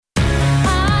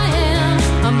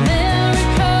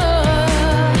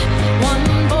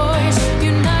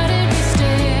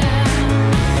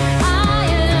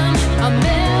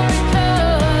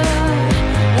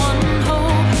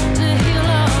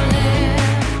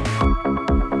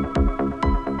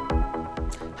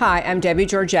Hi, I'm Debbie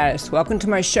Georgatos. Welcome to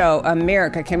my show,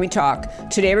 America, Can We Talk?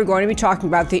 Today we're going to be talking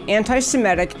about the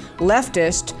anti-Semitic,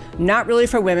 leftist, not really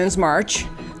for women's march,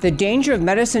 the danger of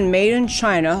medicine made in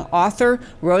China. Author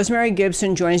Rosemary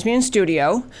Gibson joins me in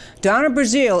studio. Donna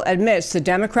Brazile admits the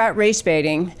Democrat race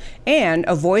baiting, and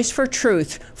a voice for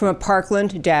truth from a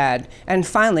Parkland dad. And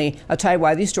finally, I'll tell you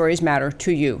why these stories matter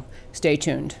to you. Stay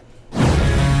tuned.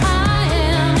 I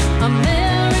am America.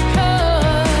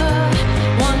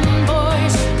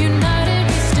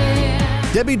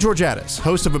 Debbie Georgatos,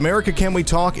 host of America Can We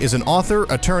Talk, is an author,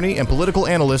 attorney, and political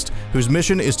analyst whose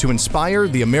mission is to inspire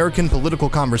the American political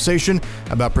conversation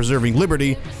about preserving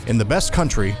liberty in the best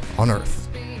country on earth.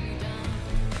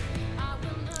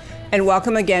 And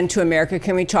welcome again to America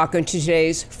Can We Talk on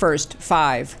today's First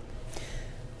Five.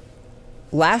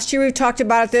 Last year we talked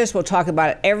about this. We'll talk about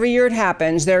it every year it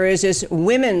happens. There is this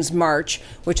women's march,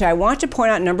 which I want to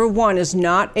point out, number one, is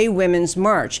not a women's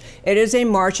march. It is a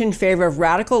march in favor of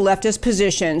radical leftist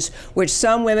positions, which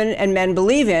some women and men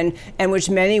believe in, and which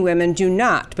many women do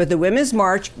not. But the women's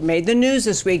march made the news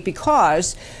this week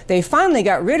because they finally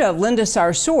got rid of Linda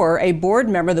Sarsour, a board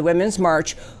member of the Women's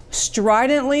March,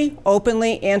 stridently,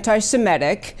 openly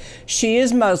anti-Semitic. She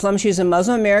is Muslim. She's a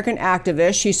Muslim American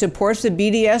activist. She supports the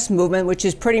BDS movement, which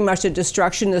is pretty much the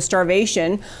destruction, the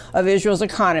starvation of Israel's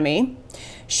economy.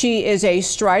 She is a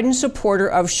strident supporter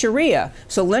of Sharia.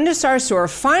 So Linda Sarsour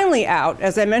finally out,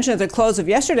 as I mentioned at the close of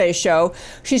yesterday's show,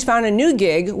 she's found a new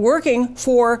gig working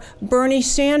for Bernie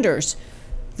Sanders.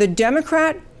 The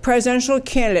Democrat presidential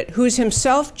candidate, who's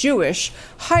himself Jewish,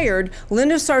 hired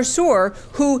Linda Sarsour,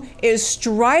 who is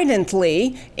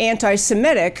stridently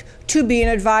anti-Semitic, to be an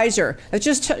advisor. It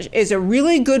just is a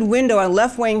really good window on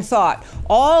left-wing thought.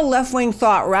 All left-wing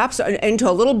thought wraps into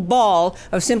a little ball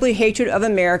of simply hatred of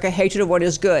America, hatred of what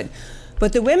is good.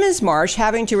 But the Women's March,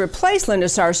 having to replace Linda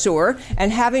Sarsour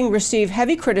and having received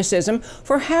heavy criticism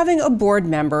for having a board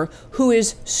member who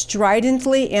is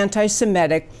stridently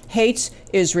anti-Semitic, hates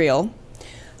Israel.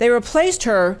 They replaced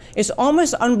her. It's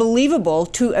almost unbelievable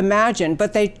to imagine,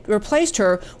 but they replaced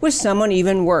her with someone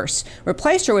even worse.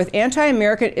 Replaced her with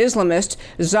anti-American Islamist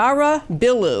Zahra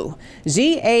Billoo,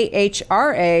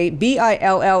 Zahra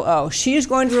Billo. She is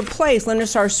going to replace Linda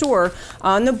Sarsour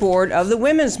on the board of the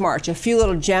Women's March. A few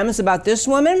little gems about this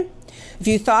woman. If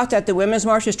you thought that the Women's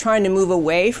March is trying to move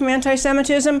away from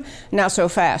anti-Semitism, not so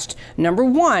fast. Number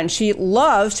one, she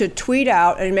loves to tweet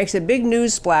out and makes a big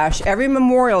news splash every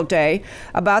Memorial Day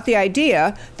about the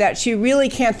idea that she really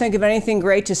can't think of anything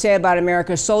great to say about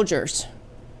America's soldiers.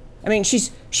 I mean, she's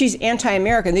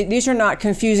anti-American. These are not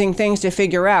confusing things to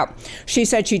figure out. She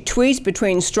said she tweets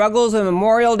between struggles of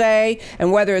Memorial Day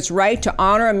and whether it's right to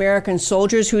honor American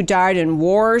soldiers who died in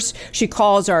wars. She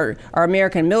calls our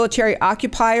American military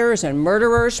occupiers and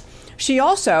murderers. She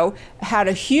also made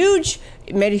a huge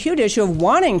issue of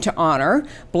wanting to honor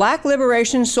black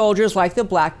liberation soldiers like the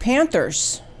Black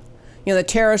Panthers. You know, the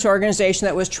terrorist organization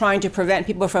that was trying to prevent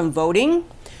people from voting.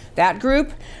 That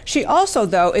group. She also,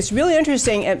 though, it's really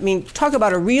interesting, I mean, talk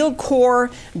about a real core,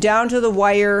 down to the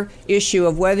wire issue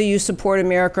of whether you support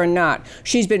America or not.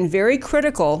 She's been very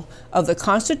critical of the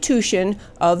Constitution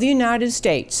of the United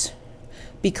States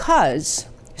because,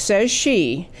 says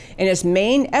she, in its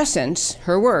main essence,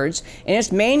 her words, in its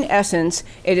main essence,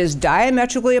 it is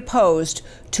diametrically opposed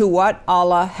to what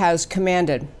Allah has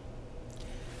commanded.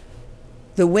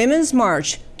 The Women's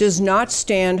March does not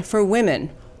stand for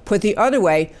women. Put the other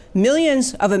way,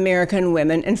 millions of American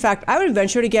women, in fact, I would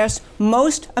venture to guess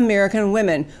most American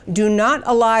women, do not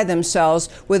ally themselves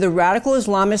with a radical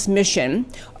Islamist mission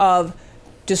of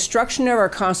destruction of our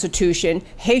Constitution,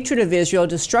 hatred of Israel,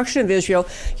 destruction of Israel.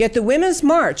 Yet the Women's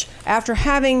March, after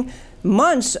having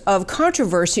months of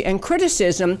controversy and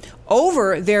criticism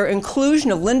over their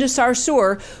inclusion of Linda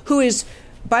Sarsour, who is,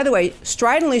 by the way,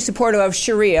 stridently supportive of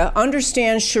Sharia,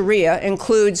 understands Sharia,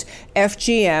 includes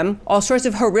FGM, all sorts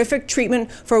of horrific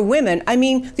treatment for women. I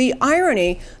mean, the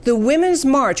irony, the Women's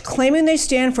March claiming they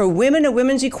stand for women and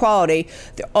women's equality,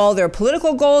 all their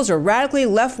political goals are radically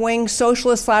left-wing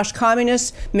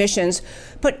socialist/communist missions.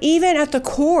 But even at the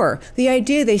core, the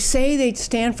idea they say they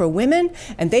stand for women,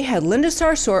 and they had Linda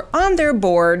Sarsour on their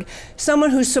board, someone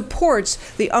who supports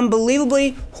the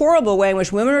unbelievably horrible way in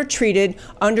which women are treated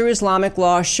under Islamic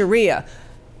law, Sharia.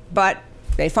 But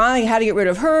they finally had to get rid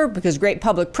of her because great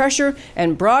public pressure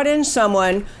and brought in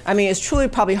someone, I mean, it's truly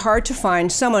probably hard to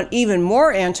find someone even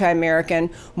more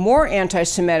anti-American, more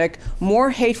anti-Semitic,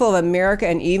 more hateful of America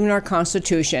and even our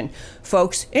Constitution.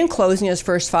 Folks, in closing, as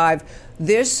first five,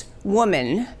 this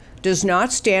woman does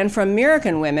not stand for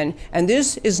American women, and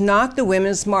this is not the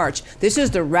Women's March. This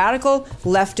is the radical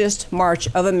leftist march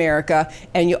of America,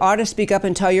 and you ought to speak up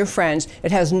and tell your friends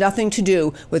it has nothing to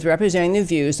do with representing the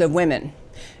views of women.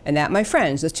 And that, my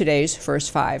friends, is today's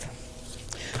First Five.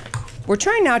 We're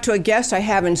turning now to a guest I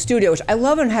have in studio, which I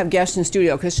love when I have guests in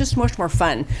studio because it's just much more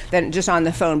fun than just on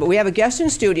the phone. But we have a guest in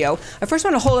studio. I first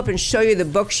want to hold up and show you the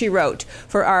book she wrote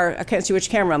for our, I can't see which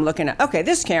camera I'm looking at. Okay,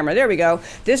 this camera, there we go.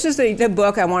 This is the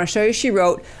book I want to show you she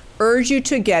wrote. Urge you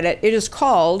to get it. It is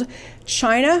called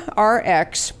China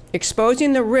RX,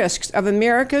 Exposing the Risks of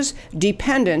America's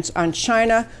Dependence on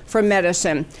China for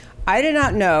Medicine. I did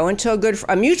not know until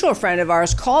a mutual friend of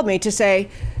ours called me to say,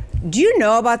 do you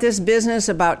know about this business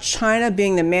about China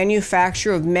being the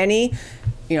manufacturer of many,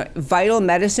 vital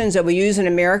medicines that we use in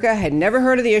America? I had never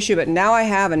heard of the issue, but now I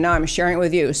have, and now I'm sharing it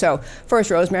with you. So first,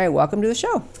 Rosemary, welcome to the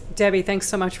show. Debbie, thanks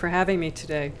so much for having me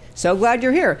today. So glad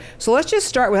you're here. So let's just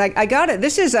start with, I got it.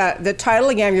 This is, the title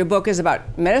again of your book is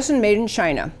about medicine made in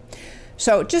China.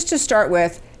 So just to start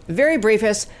with, very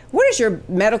briefest, what is your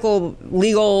medical,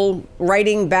 legal,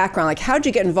 writing background? Like, how'd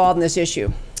you get involved in this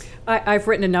issue? I've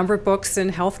written a number of books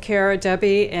in healthcare,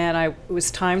 Debbie, and it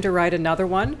was time to write another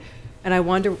one. And I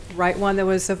wanted to write one that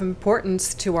was of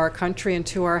importance to our country and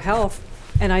to our health.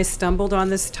 And I stumbled on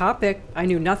this topic I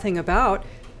knew nothing about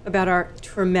our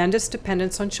tremendous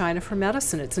dependence on China for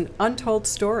medicine. It's an untold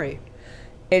story.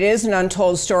 It is an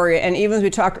untold story. And even as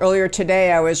we talked earlier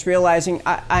today, I was realizing,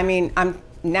 I'm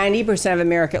 90% of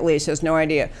America at least has no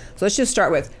idea. So let's just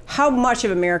start with how much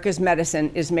of America's medicine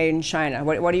is made in China?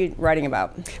 What are you writing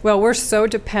about? Well, we're so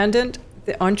dependent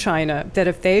on China that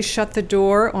if they shut the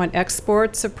door on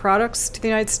exports of products to the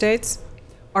United States,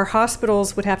 our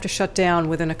hospitals would have to shut down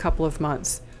within a couple of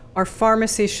months. Our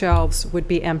pharmacy shelves would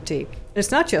be empty. And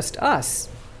it's not just us.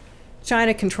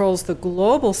 China controls the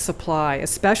global supply,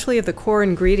 especially of the core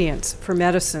ingredients for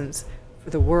medicines for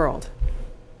the world.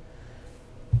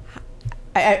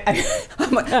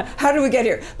 How did we get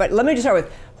here? But let me just start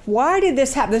with, why did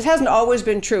this happen? This hasn't always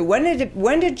been true.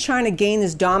 When did China gain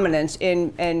this dominance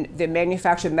in the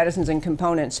manufacture of medicines and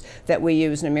components that we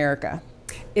use in America?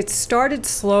 It started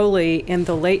slowly in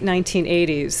the late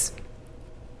 1980s,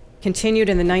 continued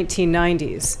in the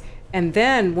 1990s. And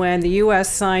then when the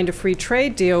U.S. signed a free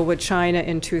trade deal with China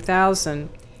in 2000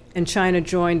 and China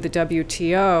joined the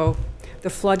WTO, the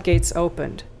floodgates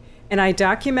opened. And I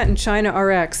document in China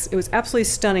RX, it was absolutely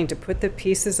stunning to put the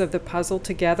pieces of the puzzle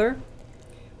together.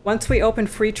 Once we opened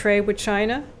free trade with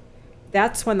China,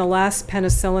 that's when the last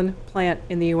penicillin plant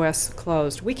in the U.S.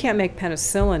 closed. We can't make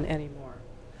penicillin anymore.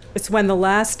 It's when the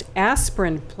last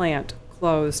aspirin plant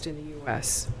closed in the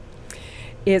U.S.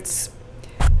 It's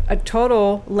a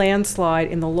total landslide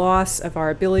in the loss of our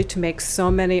ability to make so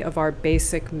many of our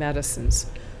basic medicines.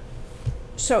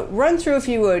 So run through, if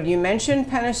you would, you mentioned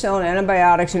penicillin,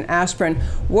 antibiotics, and aspirin.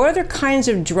 What other kinds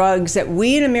of drugs that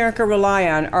we in America rely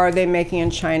on are they making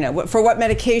in China? For what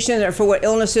medications or for what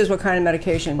illnesses, what kind of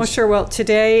medications? Well, sure. Well,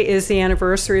 today is the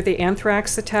anniversary of the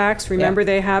anthrax attacks. Remember,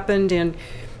 they happened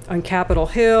on Capitol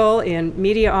Hill, in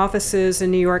media offices in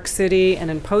New York City,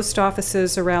 and in post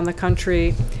offices around the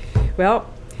country.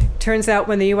 Well, turns out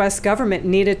when the U.S. government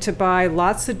needed to buy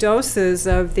lots of doses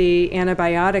of the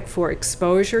antibiotic for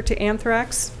exposure to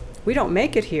anthrax, we don't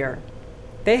make it here.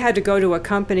 They had to go to a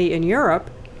company in Europe.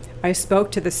 I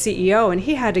spoke to the CEO, and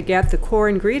he had to get the core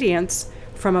ingredients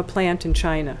from a plant in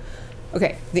China.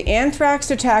 Okay, the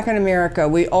anthrax attack in America,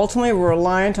 we ultimately were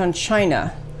reliant on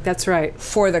China. That's right.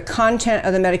 For the content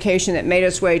of the medication that made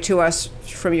its way to us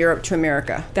from Europe to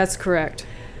America. That's correct.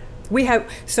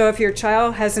 So if your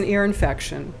child has an ear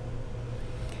infection,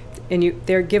 and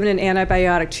they're given an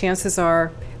antibiotic, chances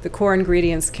are the core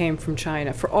ingredients came from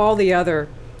China. For all the other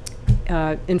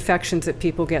infections that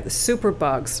people get, the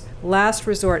superbugs, last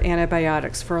resort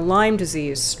antibiotics for Lyme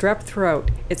disease, strep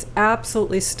throat, it's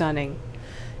absolutely stunning.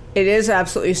 It is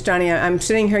absolutely stunning. I'm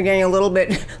sitting here getting a little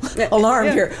bit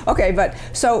alarmed here. Okay, but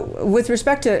so with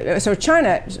respect to, so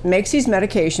China makes these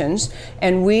medications,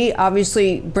 and we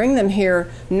obviously bring them here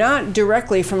not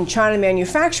directly from China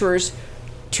manufacturers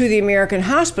to the American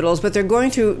hospitals, but they're going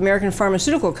through American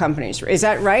pharmaceutical companies. Is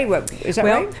that right?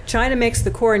 Right? China makes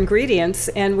the core ingredients,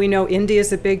 and we know India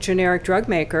is a big generic drug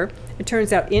maker. It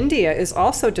turns out India is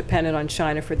also dependent on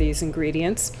China for these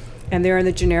ingredients, and they're in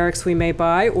the generics we may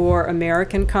buy, or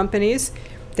American companies.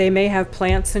 They may have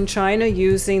plants in China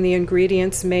using the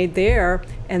ingredients made there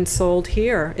and sold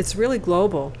here. It's really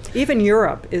global. Even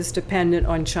Europe is dependent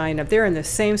on China. They're in the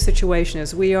same situation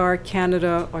as we are,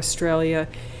 Canada, Australia.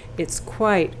 It's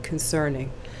quite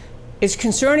concerning. It's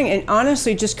concerning and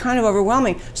honestly just kind of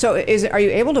overwhelming. So are you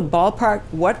able to ballpark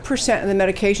what percent of the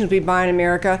medications we buy in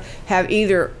America have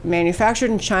either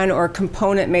manufactured in China or a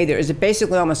component made there? Is it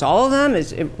basically almost all of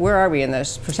them? Where are we in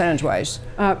this percentage-wise?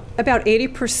 About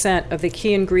 80% of the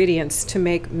key ingredients to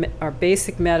make our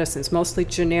basic medicines, mostly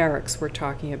generics we're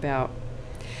talking about,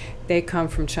 they come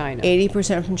from China.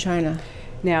 80% from China.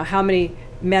 Now, how many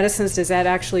medicines does that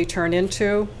actually turn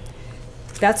into?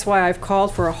 That's why I've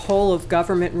called for a whole of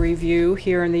government review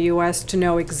here in the U.S. to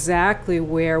know exactly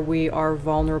where we are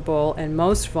vulnerable and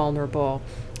most vulnerable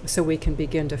so we can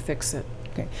begin to fix it.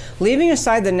 Okay. Leaving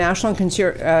aside the national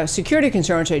security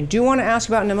concerns, I do want to ask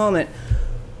about in a moment,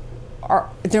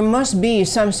 there must be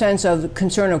some sense of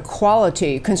concern of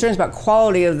quality, concerns about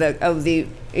quality of the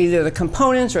either the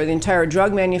components or the entire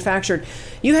drug manufactured.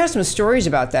 You have some stories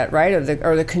about that, right?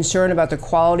 Or the concern about the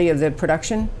quality of the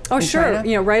production? Oh, sure.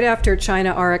 China? Right after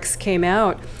China RX came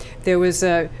out, there was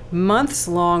a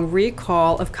months-long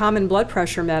recall of common blood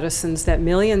pressure medicines that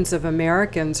millions of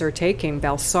Americans are taking,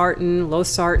 valsartan,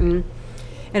 losartan.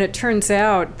 And it turns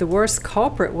out the worst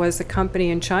culprit was a company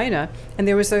in China, and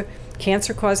there was a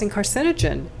cancer-causing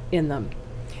carcinogen in them.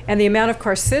 And the amount of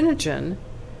carcinogen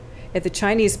at the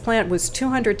Chinese plant was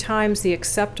 200 times the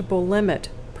acceptable limit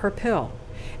per pill.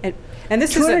 And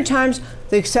this 200 times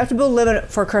the acceptable limit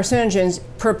for carcinogens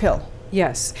per pill.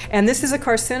 Yes, and this is a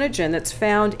carcinogen that's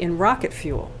found in rocket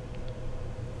fuel.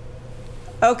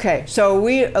 Okay, so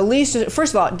we at least,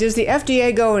 first of all, does the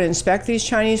FDA go and inspect these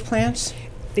Chinese plants?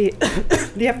 The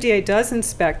FDA does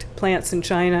inspect plants in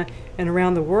China and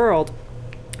around the world,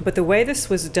 but the way this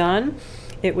was done,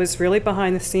 it was really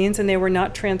behind the scenes, and they were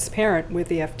not transparent with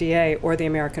the FDA or the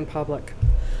American public.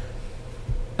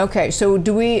 Okay, so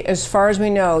do we, as far as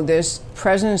we know, this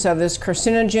presence of this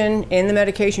carcinogen in the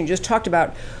medication you just talked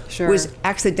about was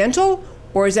accidental,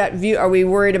 or is that are we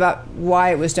worried about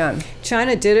why it was done?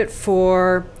 China did it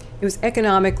it was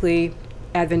economically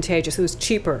advantageous. It was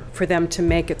cheaper for them to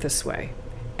make it this way,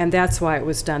 and that's why it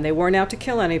was done. They weren't out to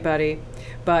kill anybody.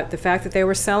 But the fact that they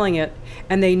were selling it,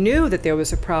 and they knew that there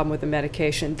was a problem with the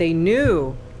medication, they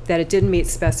knew that it didn't meet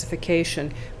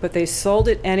specification, but they sold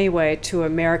it anyway to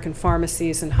American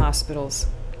pharmacies and hospitals.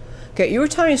 Okay, you were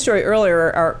telling a story earlier,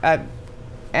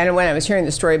 and when I was hearing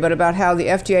the story, but about how the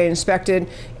FDA inspected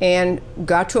and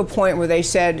got to a point where they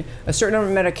said a certain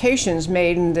number of medications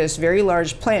made in this very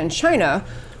large plant in China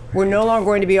were no longer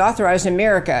going to be authorized in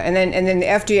America. And then the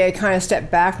FDA kind of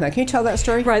stepped back from that. Can you tell that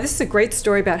story? Right. This is a great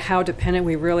story about how dependent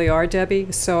we really are,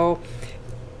 Debbie. So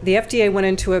the FDA went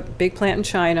into a big plant in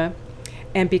China,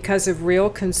 and because of real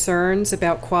concerns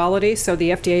about quality, so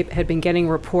the FDA had been getting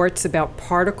reports about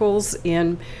particles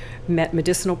in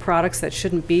medicinal products that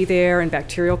shouldn't be there and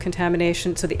bacterial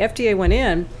contamination. So the FDA went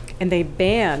in and they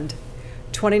banned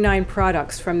 29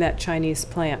 products from that Chinese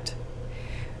plant.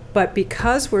 But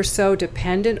because we're so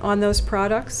dependent on those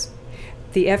products,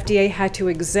 the FDA had to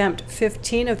exempt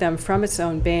 15 of them from its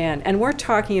own ban. And we're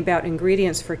talking about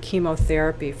ingredients for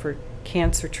chemotherapy, for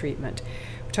cancer treatment.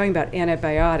 We're talking about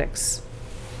antibiotics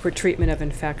for treatment of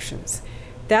infections.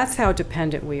 That's how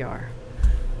dependent we are.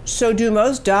 So do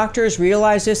most doctors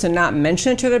realize this and not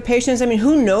mention it to their patients? I mean,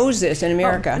 who knows this in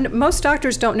America? Most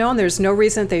doctors don't know, and there's no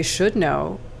reason they should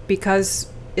know, because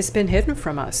it's been hidden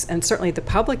from us, and certainly the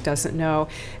public doesn't know.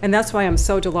 And that's why I'm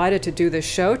so delighted to do this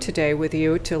show today with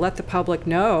you, to let the public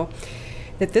know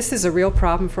that this is a real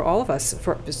problem for all of us,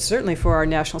 certainly for our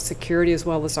national security as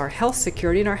well as our health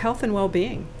security and our health and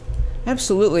well-being.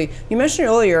 Absolutely. You mentioned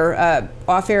earlier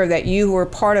off air that you were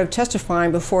part of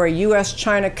testifying before a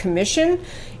U.S.-China commission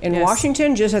in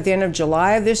Washington just at the end of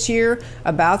July of this year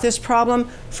about this problem.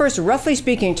 First, roughly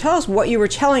speaking, tell us what you were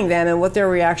telling them and what their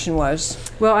reaction was.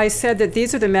 Well, I said that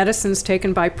these are the medicines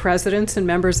taken by presidents and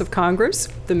members of Congress,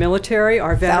 the military,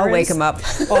 our veterans. That'll wake them up.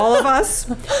 All of us.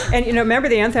 And, remember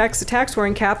the anthrax attacks were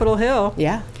in Capitol Hill.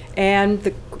 Yeah. And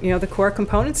the core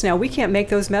components now, we can't make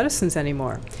those medicines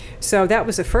anymore. So that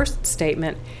was the first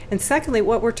statement. And secondly,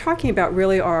 what we're talking about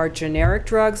really are generic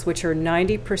drugs, which are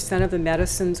 90% of the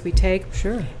medicines we take.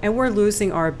 Sure. And we're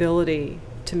losing our ability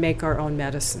to make our own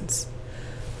medicines.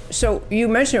 So you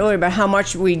mentioned earlier about how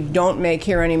much we don't make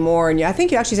here anymore, and I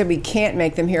think you actually said we can't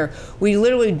make them here. We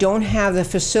literally don't have the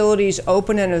facilities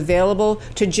open and available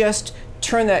to just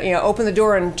open the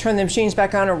door and turn the machines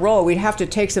back on and roll. We'd have to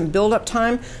take some build-up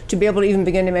time to be able to even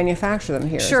begin to manufacture them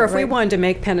here. Sure, if we wanted to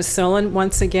make penicillin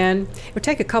once again, it would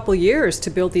take a couple years to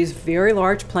build these very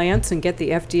large plants and get the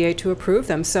FDA to approve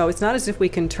them. So it's not as if we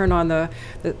can turn on the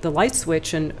light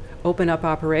switch and open up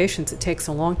operations. It takes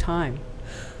a long time.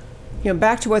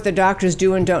 Back to what the doctors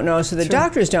do and don't know. So the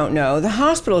doctors don't know. The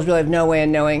hospitals really have no way of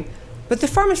knowing. But the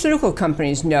pharmaceutical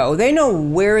companies know. They know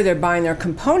where they're buying their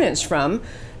components from.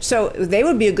 So they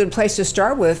would be a good place to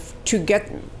start with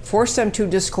to force them to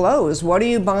disclose. What are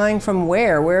you buying from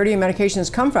where? Where do your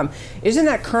medications come from? Isn't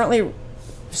that currently,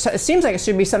 it seems like it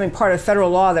should be something part of federal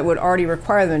law that would already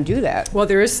require them to do that. Well,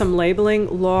 there is some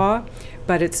labeling law,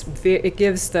 but it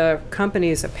gives the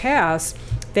companies a pass.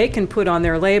 They can put on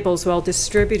their labels, well,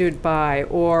 distributed by,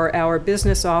 or our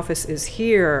business office is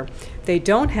here. They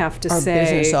don't have to say... Our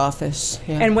business office,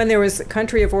 yeah. And when there was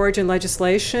country of origin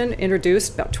legislation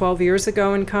introduced about 12 years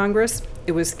ago in Congress,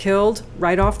 it was killed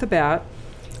right off the bat.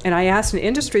 And I asked an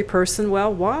industry person,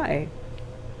 well, why?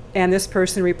 And this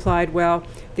person replied, well,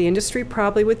 the industry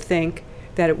probably would think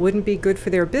that it wouldn't be good for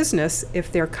their business if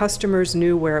their customers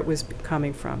knew where it was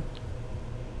coming from.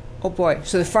 Oh boy,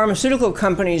 so the pharmaceutical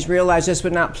companies realize this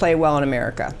would not play well in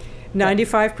America.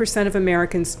 95% of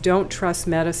Americans don't trust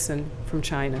medicine from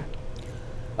China.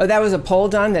 Oh, that was a poll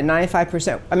done that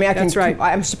 95%. I mean, That's right.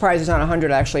 I'm surprised it's not 100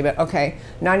 actually, but okay,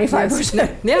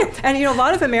 95%. Yeah, and a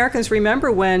lot of Americans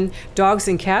remember when dogs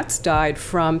and cats died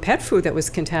from pet food that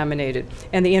was contaminated,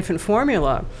 and the infant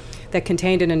formula that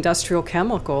contained an industrial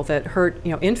chemical that hurt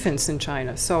infants in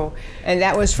China. So, and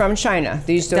that was from China.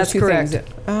 Those that's two correct. things.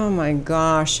 Oh my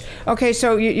gosh. Okay,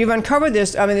 so you've uncovered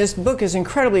this. I mean, this book is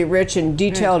incredibly rich and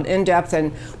detailed, in depth,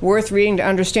 and worth reading to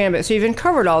understand. But so you've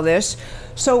uncovered all this.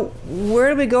 So where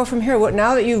do we go from here?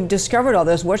 Now that you've discovered all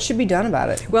this, what should be done about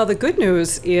it? Well, the good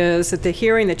news is that the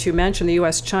hearing that you mentioned, the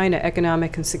U.S.-China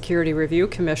Economic and Security Review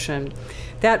Commission,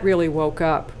 that really woke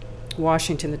up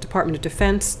Washington. The Department of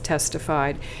Defense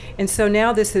testified. And so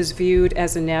now this is viewed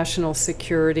as a national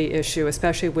security issue,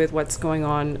 especially with what's going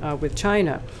on with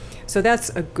China. So that's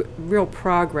a real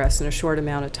progress in a short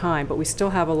amount of time, but we still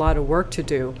have a lot of work to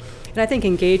do. And I think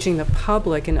engaging the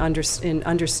public in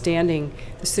understanding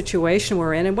the situation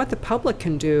we're in and what the public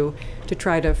can do to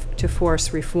try to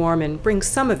force reform and bring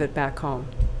some of it back home.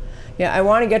 Yeah, I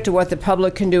want to get to what the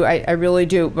public can do. I really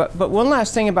do. But one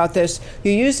last thing about this.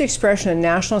 You used the expression a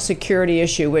national security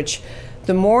issue, which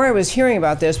the more I was hearing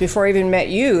about this, before I even met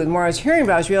you, the more I was hearing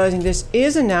about it, I was realizing this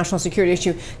is a national security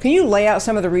issue. Can you lay out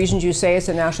some of the reasons you say it's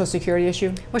a national security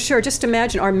issue? Well, sure. Just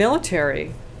imagine our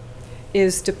military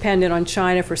is dependent on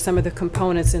China for some of the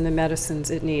components in the medicines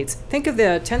it needs. Think of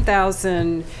the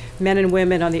 10,000 men and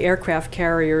women on the aircraft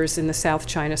carriers in the South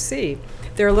China Sea.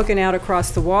 They're looking out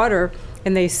across the water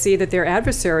and they see that their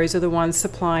adversaries are the ones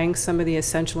supplying some of the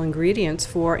essential ingredients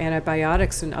for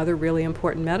antibiotics and other really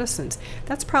important medicines.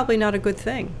 That's probably not a good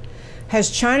thing.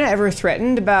 Has China ever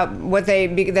threatened about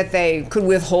that they could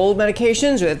withhold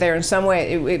medications, or that they're in some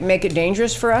way it make it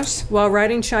dangerous for us? While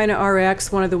writing China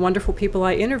RX, one of the wonderful people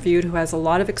I interviewed who has a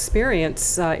lot of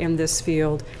experience in this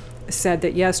field said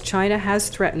that yes, China has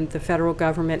threatened the federal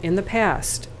government in the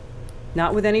past,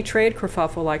 not with any trade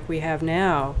kerfuffle like we have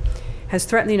now, has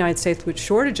threatened the United States with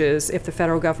shortages if the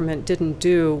federal government didn't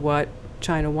do what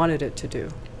China wanted it to do.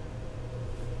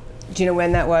 Do you know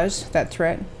when that was, that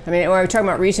threat? I mean, are we talking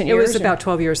about recent years? It was about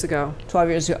 12 years ago. 12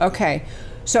 years ago, okay.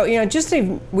 So,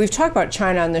 we've talked about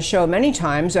China on the show many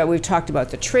times. We've talked about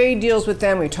the trade deals with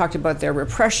them. We've talked about their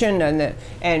repression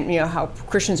and how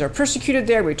Christians are persecuted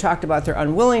there. We talked about their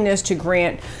unwillingness to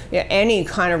grant any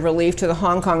kind of relief to the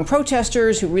Hong Kong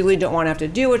protesters who really don't want to have to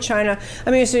deal with China.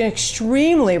 I mean, it's an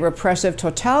extremely repressive,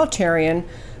 totalitarian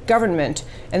government.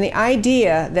 And the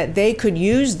idea that they could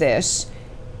use this,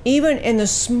 even in the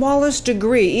smallest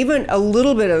degree, even a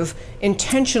little bit of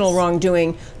intentional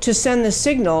wrongdoing, to send the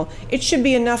signal, it should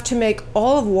be enough to make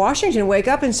all of Washington wake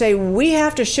up and say, we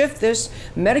have to shift this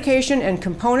medication and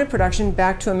component production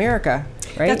back to America,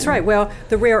 right? That's right. Well,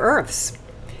 the rare earths,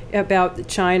 about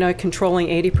China controlling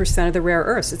 80% of the rare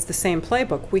earths, it's the same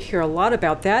playbook. We hear a lot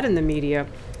about that in the media.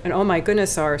 And oh my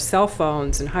goodness, our cell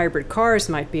phones and hybrid cars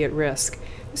might be at risk.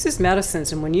 This is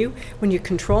medicines, and when you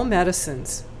control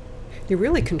medicines, you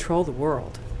really control the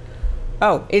world.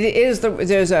 Oh, it is.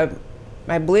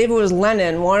 I believe it was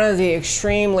Lenin, one of the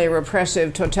extremely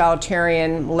repressive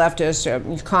totalitarian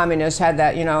leftists, communists, had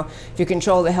that, if you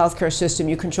control the healthcare system,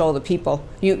 you control the people.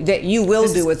 You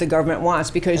will do what the government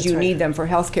wants because you need them for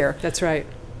healthcare. That's right.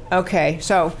 Okay,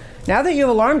 so now that you've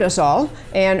alarmed us all,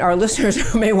 and our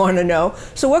listeners may want to know,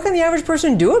 so what can the average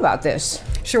person do about this?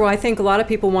 Sure. Well, I think a lot of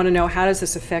people want to know, how does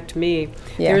this affect me?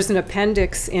 Yeah. There's an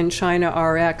appendix in China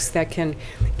RX that can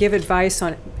give advice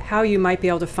on how you might be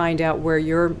able to find out where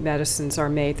your medicines are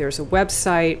made. There's a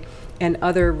website and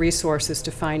other resources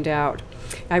to find out.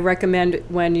 I recommend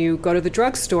when you go to the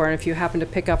drugstore and if you happen to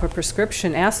pick up a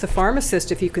prescription, ask the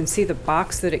pharmacist if you can see the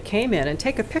box that it came in and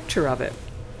take a picture of it.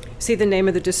 See the name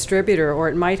of the distributor, or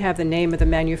it might have the name of the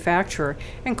manufacturer,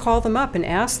 and call them up and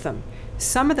ask them.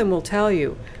 Some of them will tell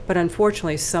you, but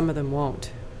unfortunately, some of them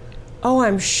won't. Oh,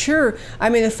 I'm sure. I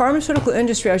mean, the pharmaceutical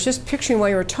industry, I was just picturing while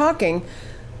you were talking,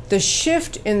 the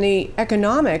shift in the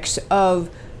economics of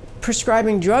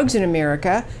prescribing drugs in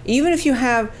America, even if you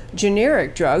have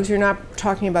generic drugs, you're not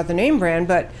talking about the name brand,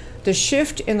 but the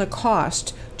shift in the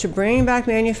cost to bringing back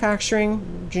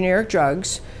manufacturing generic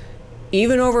drugs,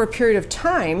 even over a period of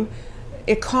time,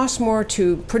 it costs more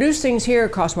to produce things here,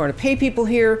 it costs more to pay people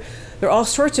here. There are all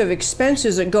sorts of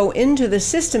expenses that go into the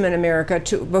system in America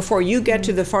before you get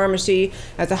to the pharmacy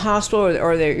at the hospital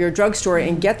or your drugstore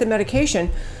and get the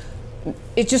medication.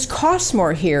 It just costs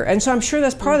more here. And so I'm sure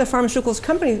that's part of the pharmaceuticals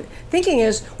company thinking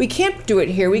is, we can't do it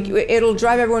here. It'll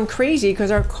drive everyone crazy because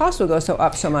our costs will go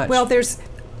up so much. Well,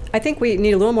 I think we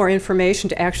need a little more information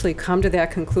to actually come to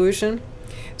that conclusion.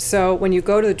 So when you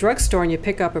go to the drugstore and you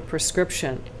pick up a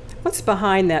prescription, what's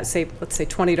behind that, let's say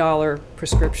 $20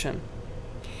 prescription?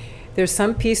 There's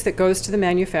some piece that goes to the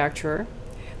manufacturer.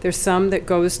 There's some that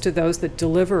goes to those that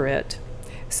deliver it.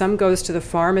 Some goes to the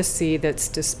pharmacy that's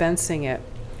dispensing it.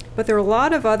 But there are a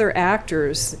lot of other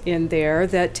actors in there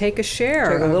that take a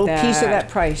share take a little of piece of that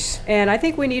price. And I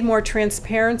think we need more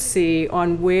transparency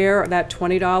on where that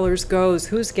 $20 goes,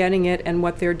 who's getting it, and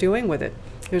what they're doing with it.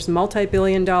 There's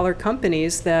multi-billion-dollar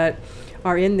companies that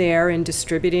are in there and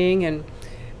distributing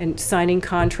and signing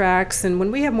contracts. And when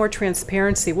we have more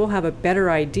transparency, we'll have a better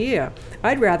idea.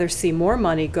 I'd rather see more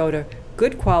money go to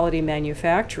good quality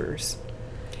manufacturers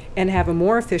and have a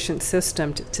more efficient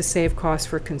system to save costs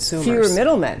for consumers. Fewer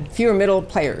middlemen, fewer middle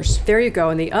players. There you go.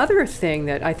 And the other thing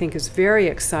that I think is very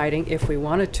exciting, if we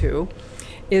wanted to,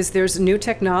 is there's new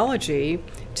technology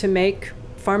to make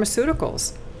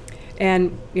pharmaceuticals.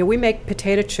 And we make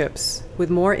potato chips with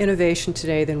more innovation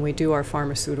today than we do our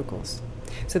pharmaceuticals.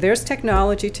 So there's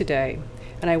technology today.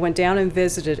 And I went down and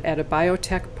visited at a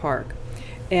biotech park.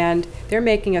 And they're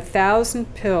making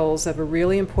 1,000 pills of a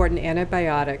really important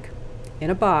antibiotic in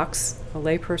a box, a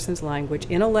layperson's language,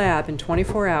 in a lab in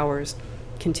 24 hours,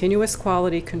 continuous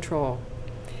quality control.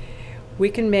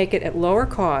 We can make it at lower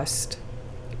cost,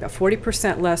 about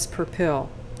 40% less per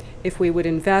pill, if we would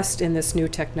invest in this new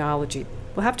technology.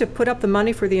 We'll have to put up the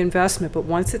money for the investment, but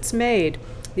once it's made,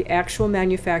 the actual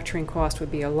manufacturing cost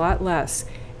would be a lot less,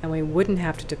 and we wouldn't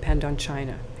have to depend on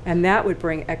China. And that would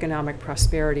bring economic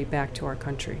prosperity back to our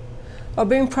country.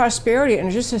 Bring prosperity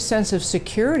and just a sense of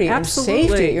security Absolutely. and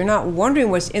safety. You're not wondering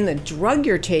what's in the drug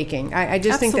you're taking. I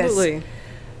just Absolutely. think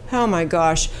that's, oh my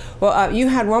gosh. Well, you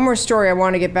had one more story I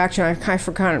want to get back to, and I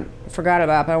kind of forgot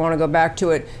about, but I want to go back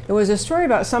to it. It was a story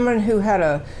about someone who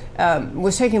had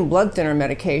was taking blood thinner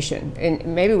medication,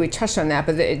 and maybe we touched on that,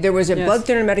 but there was a Yes. blood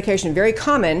thinner medication, very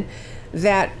common,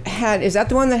 that had, is that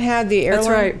the one that had the airline? That's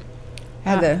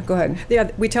right. Go ahead.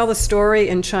 Yeah, we tell the story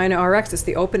in China RX. It's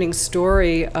the opening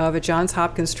story of a Johns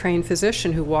Hopkins trained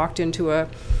physician who walked into a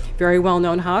very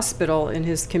well-known hospital in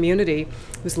his community.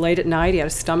 It was late at night. He had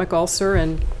a stomach ulcer,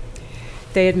 and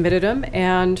they admitted him.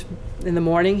 And in the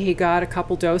morning, he got a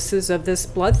couple doses of this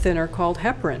blood thinner called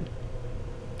heparin.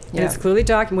 And it's clearly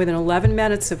documented within 11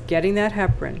 minutes of getting that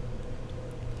heparin,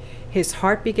 his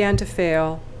heart began to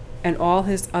fail, and all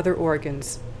his other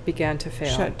organs began to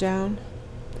fail. Shut down.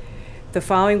 The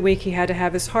following week, he had to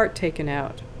have his heart taken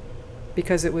out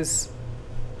because it was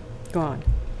gone.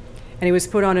 And he was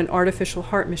put on an artificial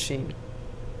heart machine.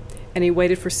 And he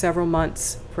waited for several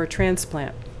months for a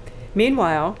transplant.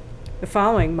 Meanwhile, the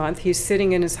following month, he's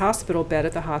sitting in his hospital bed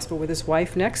at the hospital with his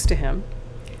wife next to him,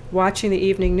 watching the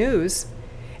evening news,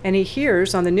 and he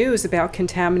hears on the news about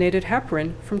contaminated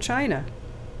heparin from China.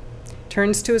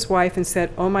 Turns to his wife and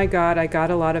said, "Oh my God, I got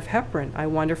a lot of heparin. I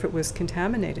wonder if it was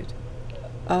contaminated."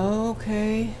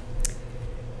 Okay.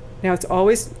 Now, it's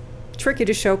always tricky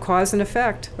to show cause and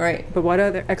effect. Right. But what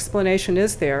other explanation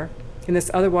is there in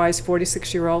this otherwise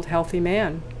 46-year-old healthy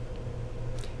man?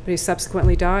 But he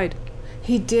subsequently died.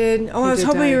 He did. Oh, I was did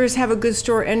hoping die. you were have a good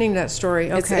story ending that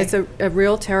story. Okay. It's a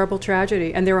real terrible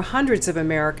tragedy. And there were hundreds of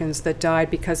Americans that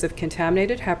died because of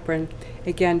contaminated heparin,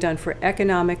 again, done for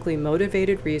economically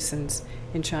motivated reasons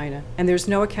in China. And there's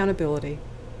no accountability.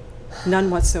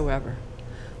 None whatsoever.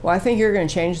 Well, I think you're going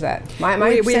to change that. My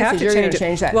We sense have is to you're going change to it.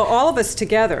 change that. Well, all of us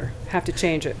together have to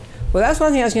change it. Well, that's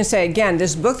one thing I was going to say. Again,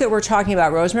 this book that we're talking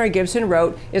about, Rosemary Gibson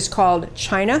wrote, is called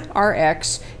China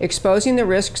RX, Exposing the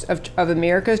Risks of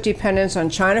America's Dependence on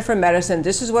China for Medicine.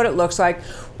 This is what it looks like.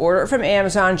 Order it from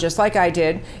Amazon, just like I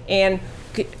did. And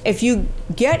if you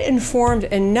get informed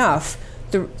enough,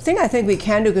 the thing I think we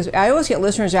can do, because I always get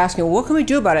listeners asking, well, what can we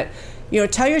do about it?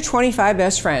 Tell your 25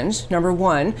 best friends, number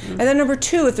one. And then number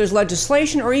two, if there's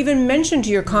legislation or even mention to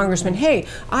your congressman, hey,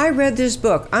 I read this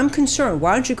book. I'm concerned.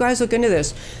 Why don't you guys look into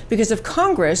this? Because if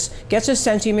Congress gets a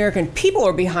sense the American people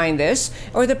are behind this,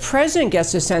 or the president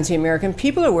gets a sense the American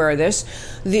people are aware of this,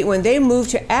 when they move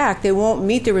to act, they won't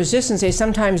meet the resistance they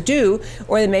sometimes do,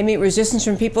 or they may meet resistance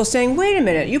from people saying, wait a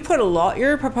minute, you're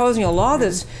proposing a law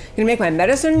that's going to make my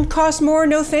medicine cost more?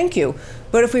 No, thank you.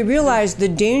 But if we realize the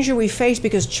danger we face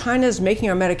because China is making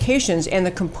our medications and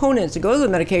the components that go to the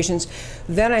medications,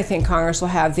 then I think Congress will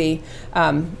have be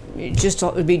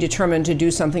determined to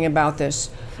do something about this.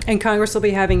 And Congress will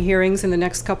be having hearings in the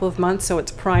next couple of months, so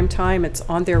it's prime time, it's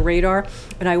on their radar.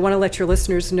 And I want to let your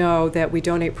listeners know that we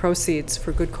donate proceeds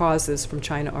for good causes from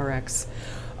China RX.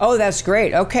 Oh, that's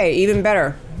great. Okay, even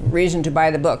better reason to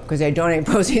buy the book, because they donate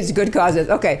proceeds to good causes.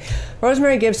 Okay,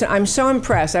 Rosemary Gibson, I'm so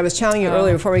impressed. I was telling you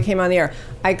earlier before we came on the air,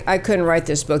 I couldn't write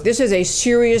this book. This is a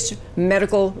serious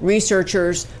medical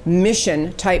researcher's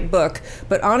mission type book,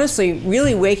 but honestly,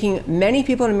 really waking many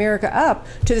people in America up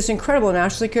to this incredible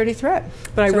national security threat.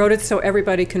 But I wrote it so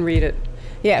everybody can read it.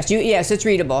 Yes, it's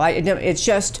readable.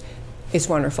 It's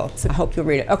wonderful. I hope you'll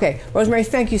read it. Okay, Rosemary,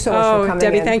 thank you so much for coming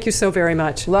Debbie, in. thank you so very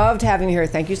much. Loved having you here.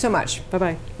 Thank you so much.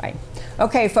 Bye-bye. Bye.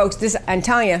 Okay, folks, I'm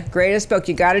telling you, greatest book.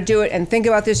 You got to do it and think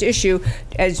about this issue.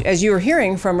 As you were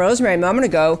hearing from Rosemary a moment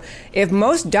ago, if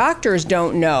most doctors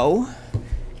don't know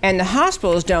and the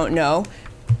hospitals don't know,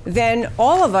 then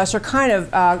all of us are kind of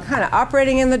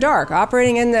operating in the dark,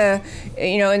 operating in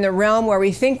the realm where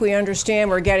we think we understand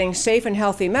we're getting safe and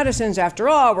healthy medicines. After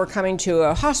all, we're coming to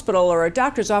a hospital or a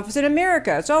doctor's office in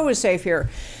America. It's always safe here.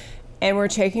 And we're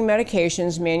taking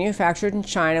medications manufactured in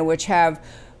China, which have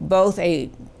both a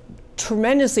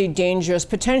tremendously dangerous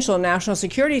potential national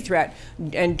security threat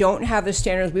and don't have the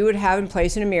standards we would have in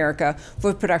place in America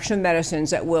for production of medicines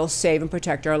that will save and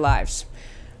protect our lives.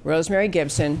 Rosemary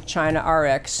Gibson, China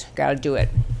RX, gotta do it.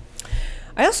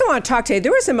 I also want to talk today,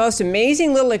 there was the most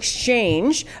amazing little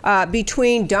exchange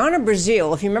between Donna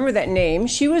Brazile, if you remember that name.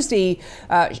 She is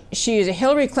a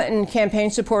Hillary Clinton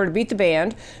campaign supporter to beat the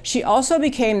band. She also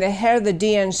became the head of the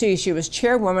DNC. She was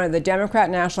chairwoman of the Democrat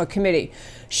National Committee.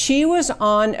 She was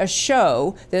on a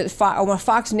show, a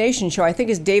Fox Nation show, I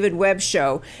think it's David Webb's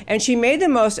show, and she made the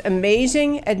most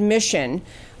amazing admission.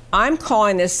 I'm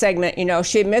calling this segment,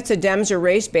 she admits the Dems are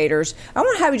race baiters. I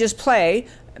want to have you just play,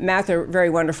 Matt, they're very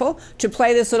wonderful, to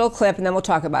play this little clip and then we'll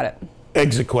talk about it.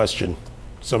 Exit question.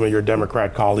 Some of your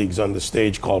Democrat colleagues on the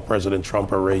stage call President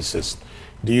Trump a racist.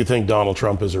 Do you think Donald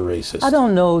Trump is a racist? I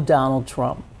don't know Donald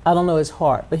Trump. I don't know his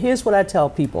heart. But here's what I tell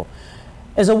people.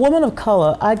 As a woman of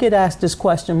color, I get asked this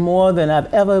question more than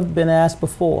I've ever been asked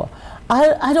before.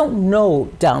 I don't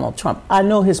know Donald Trump. I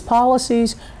know his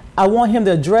policies. I want him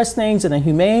to address things in a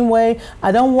humane way.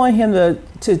 I don't want him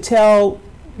to tell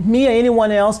me or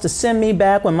anyone else to send me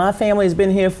back when my family has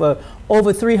been here for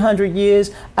over 300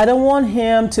 years. I don't want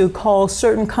him to call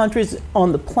certain countries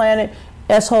on the planet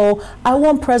S-hole. I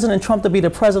want President Trump to be the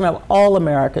president of all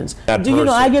Americans. Do you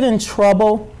know I get in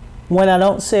trouble when I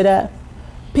don't say that?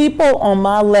 People on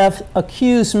my left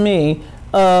accuse me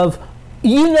of,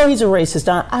 he's a racist.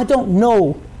 I don't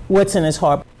know what's in his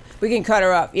heart. We can cut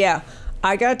her up, yeah.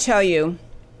 I got to tell you,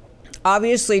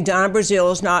 obviously Donna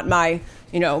Brazile is not my,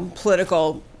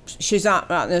 political, she's not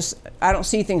this, I don't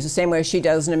see things the same way she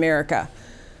does in America.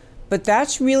 But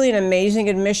that's really an amazing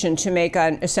admission to make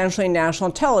on essentially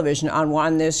national television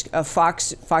on this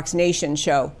Fox Nation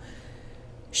show.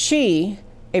 She,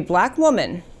 a black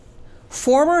woman,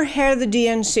 former head of the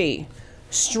DNC,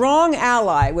 strong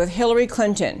ally with Hillary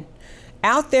Clinton,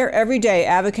 out there every day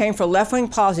advocating for left-wing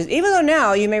policies, even though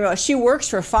now you may realize she works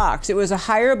for Fox. It was a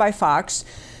hire by Fox.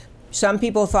 Some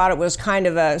people thought it was kind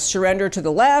of a surrender to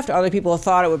the left. Other people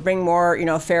thought it would bring more,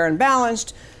 fair and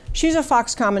balanced. She's a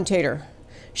Fox commentator.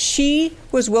 She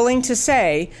was willing to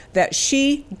say that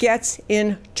she gets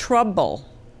in trouble.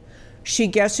 She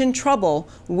gets in trouble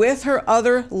with her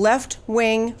other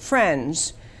left-wing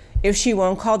friends if she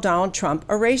won't call Donald Trump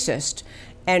a racist.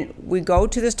 And we go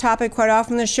to this topic quite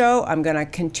often in the show. I'm going to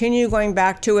continue going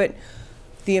back to it.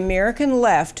 The American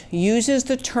left uses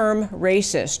the term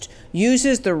racist,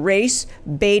 uses the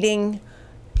race-baiting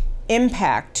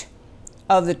impact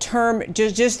of the term,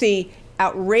 just the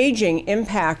outraging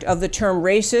impact of the term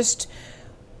racist.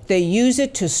 They use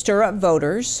it to stir up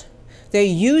voters. They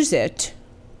use it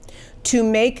to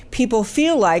make people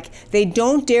feel like they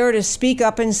don't dare to speak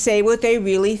up and say what they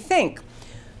really think.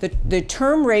 The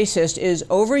term racist is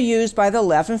overused by the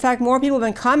left. In fact, more people have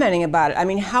been commenting about it. I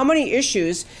mean, how many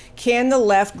issues can the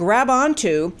left grab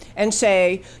onto and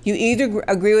say, you either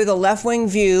agree with a left-wing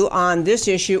view on this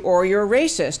issue or you're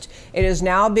racist? It is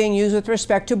now being used with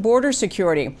respect to border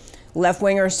security.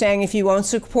 Left-wingers saying if you won't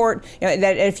support,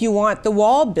 that if you want the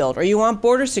wall built or you want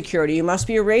border security, you must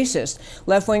be a racist.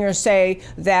 Left-wingers say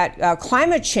that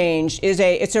climate change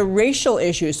it's a racial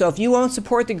issue. So if you won't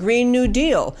support the Green New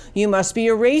Deal, you must be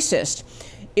a racist.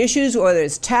 Issues, whether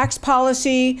it's tax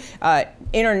policy,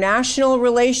 international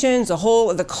relations,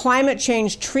 the climate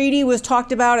change treaty was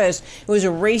talked about as it was a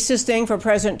racist thing for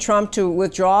President Trump to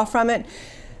withdraw from it.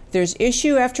 There's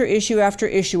issue after issue after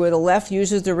issue where the left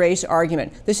uses the race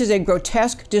argument. This is a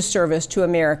grotesque disservice to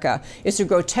America. It's a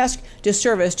grotesque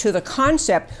disservice to the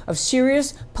concept of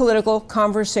serious political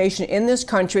conversation in this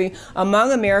country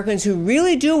among Americans who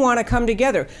really do want to come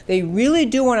together. They really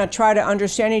do want to try to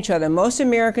understand each other. Most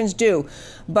Americans do.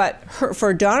 But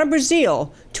for Donna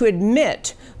Brazile to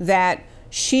admit that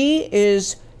she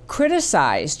is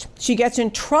criticized, she gets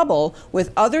in trouble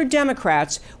with other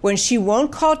Democrats when she won't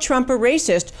call Trump a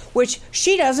racist, which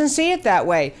she doesn't see it that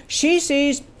way. She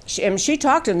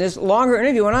talked in this longer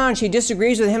interview went on, she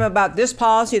disagrees with him about this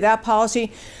policy, that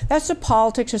policy. That's what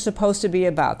politics is supposed to be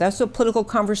about. That's what political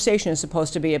conversation is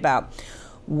supposed to be about.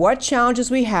 What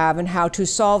challenges we have and how to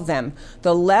solve them.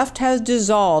 The left has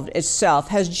dissolved itself,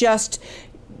 has just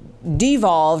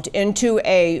devolved into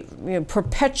a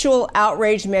perpetual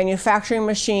outrage manufacturing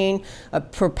machine, a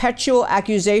perpetual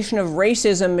accusation of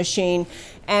racism machine,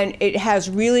 and it has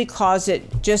really caused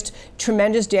it just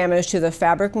tremendous damage to the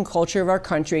fabric and culture of our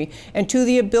country and to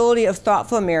the ability of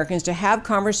thoughtful Americans to have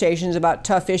conversations about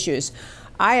tough issues.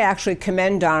 I actually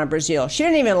commend Donna Brazile. She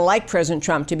didn't even like President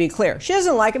Trump, to be clear. She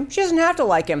doesn't like him. She doesn't have to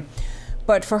like him.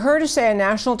 But for her to say on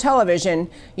national television,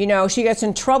 she gets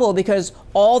in trouble because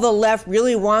all the left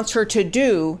really wants her to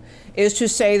do is to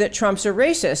say that Trump's a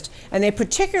racist. And they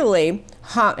particularly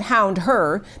hound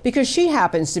her because she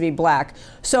happens to be black.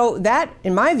 So that,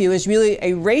 in my view, is really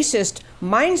a racist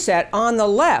mindset on the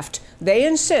left. They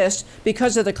insist,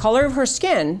 because of the color of her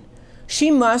skin, she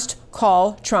must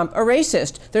call Trump a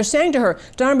racist. They're saying to her,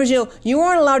 Donna Brazile, you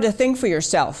aren't allowed to think for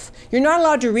yourself. You're not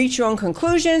allowed to reach your own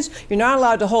conclusions. You're not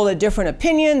allowed to hold a different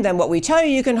opinion than what we tell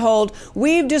you can hold.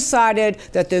 We've decided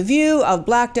that the view of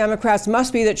black Democrats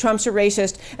must be that Trump's a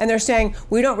racist. And they're saying,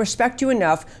 we don't respect you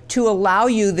enough to allow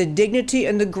you the dignity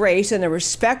and the grace and the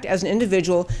respect as an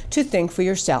individual to think for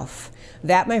yourself.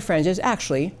 That, my friends, is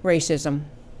actually racism.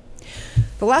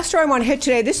 The last story I want to hit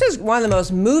today, this is one of the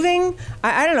most moving,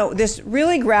 I don't know, this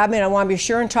really grabbed me and I want to be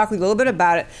sure and talk a little bit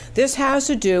about it. This has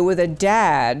to do with a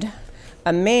dad,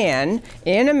 a man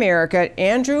in America,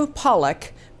 Andrew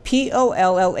Pollack,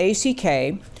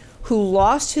 Pollack, who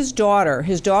lost his daughter.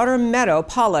 His daughter, Meadow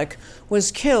Pollack,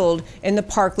 was killed in the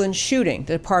Parkland shooting,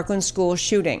 the Parkland school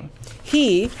shooting.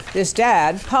 This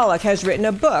dad, Pollack, has written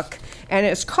a book and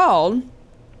it's called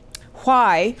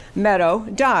Why Meadow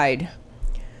Died.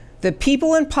 The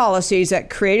people and policies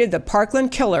that created the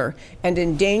Parkland killer and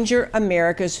endanger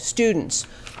America's students.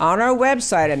 On our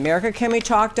website,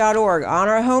 americacanwetalk.org, on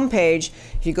our homepage,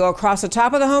 if you go across the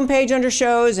top of the homepage under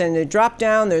shows and the drop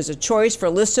down, there's a choice for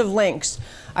a list of links.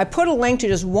 I put a link to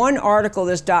just one article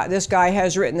this guy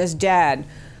has written, this dad.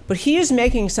 But he is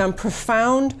making some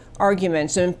profound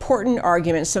arguments, some important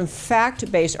arguments, some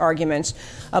fact-based arguments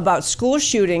about school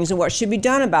shootings and what should be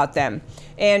done about them.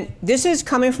 And this is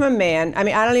coming from a man, I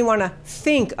don't even want to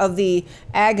think of the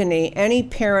agony any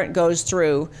parent goes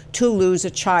through to lose a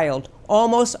child.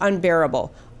 Almost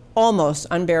unbearable.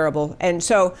 And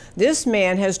so this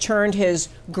man has turned his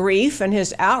grief and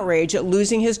his outrage at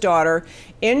losing his daughter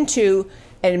into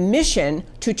a mission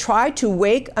to try to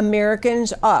wake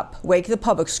Americans up, wake the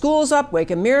public schools up, wake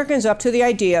Americans up to the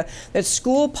idea that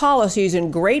school policies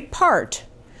in great part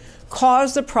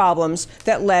caused the problems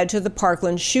that led to the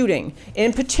Parkland shooting.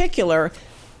 In particular,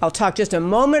 I'll talk just a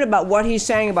moment about what he's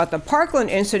saying about the Parkland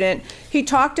incident. He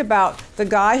talked about the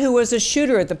guy who was the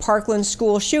shooter at the Parkland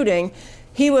school shooting.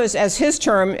 He was, as his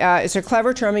term, it's a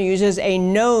clever term he uses, a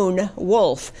known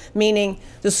wolf, meaning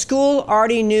the school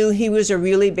already knew he was a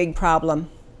really big problem.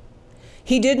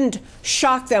 He didn't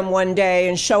shock them one day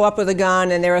and show up with a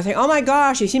gun and they were thinking, oh my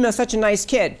gosh, he seemed like such a nice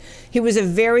kid. He was a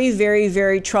very, very,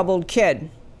 very troubled kid.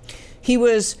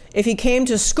 If he came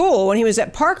to school when he was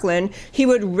at Parkland, he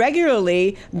would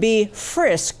regularly be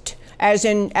frisked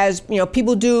as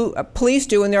people do, police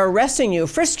do when they're arresting you,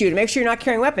 frisk you to make sure you're not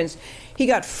carrying weapons. He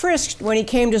got frisked when he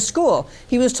came to school.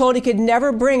 He was told he could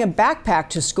never bring a backpack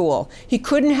to school. He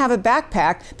couldn't have a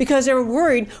backpack because they were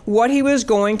worried what he was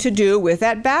going to do with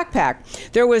that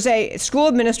backpack. There was school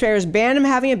administrators banned him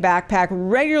having a backpack,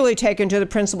 regularly taken to the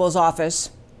principal's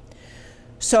office.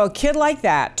 So a kid like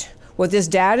that, what this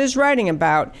dad is writing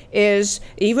about is,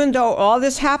 even though all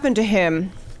this happened to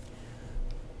him,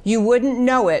 you wouldn't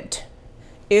know it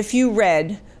if you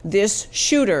read this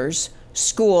shooter's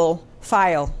school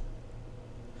file.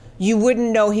 You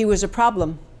wouldn't know he was a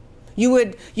problem. You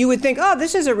would think, oh,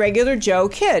 this is a regular Joe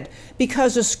kid,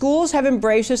 because the schools have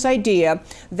embraced this idea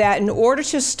that in order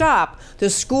to stop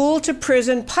the school to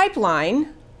prison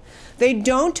pipeline, they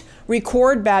don't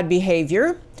record bad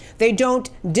behavior. They don't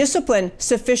discipline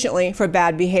sufficiently for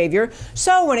bad behavior.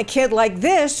 So when a kid like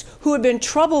this, who had been in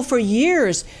trouble for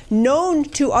years, known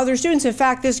to other students, in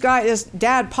fact, this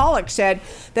dad Pollock said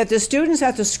that the students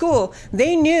at the school,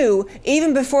 they knew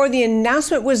even before the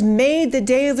announcement was made the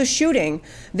day of the shooting,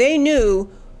 they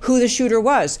knew who the shooter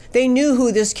was. They knew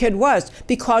who this kid was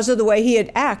because of the way he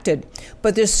had acted.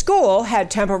 But this school had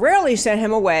temporarily sent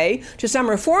him away to some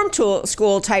reform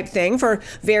school type thing for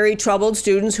very troubled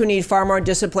students who need far more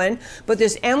discipline. But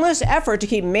this endless effort to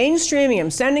keep mainstreaming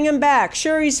him, sending him back,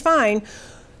 sure, he's fine,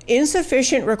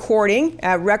 insufficient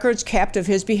records kept of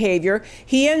his behavior,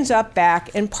 he ends up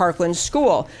back in Parkland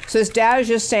School. So this dad is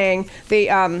just saying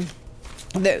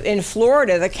in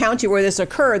Florida, the county where this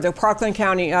occurred, the Parkland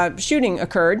County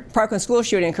Parkland school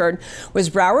shooting occurred, was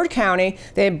Broward County.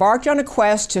 They embarked on a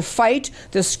quest to fight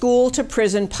the school to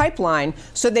prison pipeline.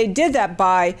 So they did that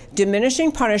by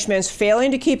diminishing punishments,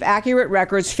 failing to keep accurate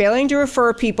records, failing to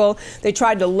refer people. They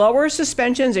tried to lower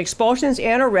suspensions, expulsions,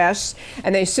 and arrests,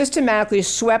 and they systematically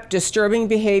swept disturbing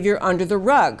behavior under the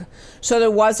rug. So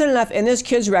there wasn't enough in this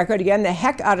kid's record to get him the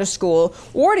heck out of school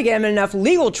or to get him in enough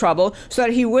legal trouble so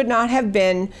that he would not have been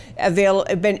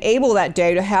able that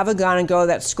day to have a gun and go to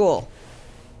that school.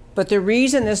 But the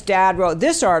reason this dad wrote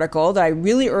this article that I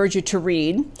really urge you to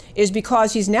read is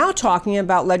because he's now talking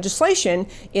about legislation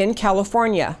in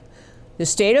California. The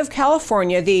state of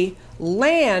California, the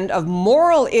land of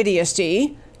moral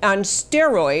idiocy on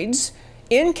steroids,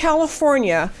 in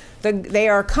California, they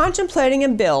are contemplating a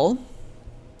bill.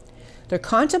 They're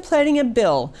contemplating a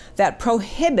bill that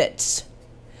prohibits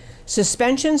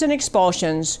suspensions and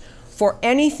expulsions for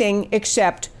anything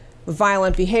except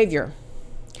violent behavior.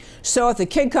 So if the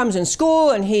kid comes in school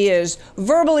and he is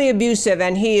verbally abusive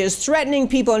and he is threatening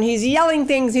people and he's yelling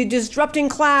things, he's disrupting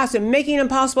class and making it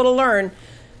impossible to learn,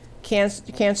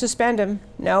 can't suspend him.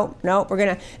 No, we're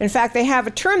gonna. In fact, they have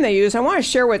a term they use. I want to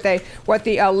share what the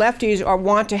lefties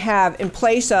want to have in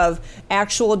place of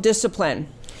actual discipline.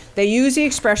 They use the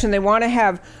expression they want to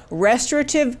have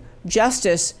restorative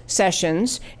justice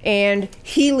sessions and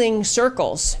healing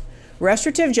circles.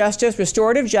 Restorative justice,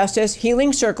 restorative justice,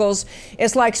 healing circles.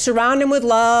 It's like surround him with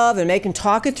love and make him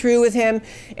talk it through with him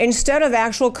instead of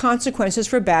actual consequences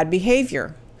for bad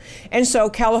behavior. And so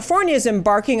California is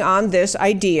embarking on this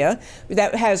idea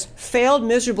that has failed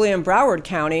miserably in Broward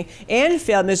County and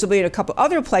failed miserably in a couple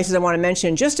other places I want to mention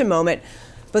in just a moment.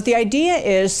 But the idea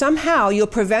is somehow you'll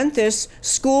prevent this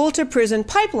school to prison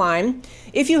pipeline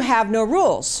if you have no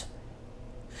rules.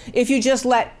 If you just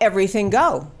let everything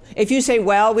go. If you say,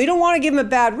 well, we don't want to give him a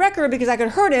bad record because I could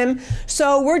hurt him,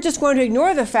 so we're just going to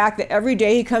ignore the fact that every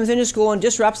day he comes into school and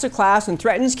disrupts the class and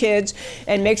threatens kids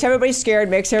and makes everybody scared,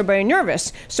 makes everybody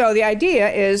nervous. So the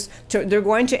idea is they're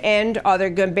going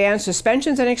to ban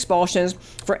suspensions and expulsions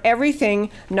for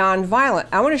everything nonviolent.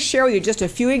 I want to share with you just a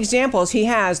few examples he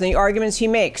has and the arguments he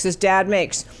makes, this dad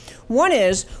makes. One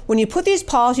is, when you put these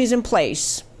policies in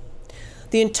place,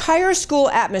 the entire school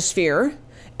atmosphere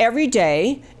every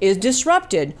day is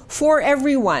disrupted for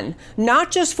everyone, not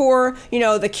just for,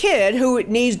 the kid who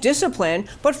needs discipline,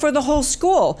 but for the whole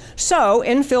school. So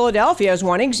in Philadelphia, as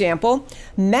one example,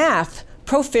 math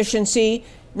proficiency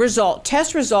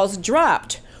test results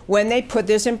dropped when they put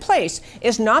this in place.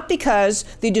 It's not because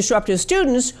the disruptive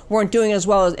students weren't doing as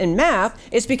well as in math,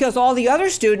 it's because all the other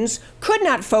students could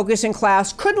not focus in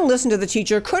class, couldn't listen to the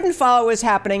teacher, couldn't follow what was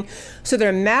happening, so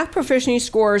their math proficiency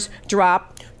scores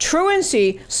dropped.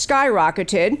 Truancy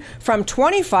skyrocketed from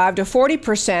 25 to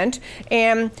 40%,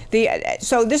 and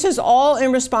so this is all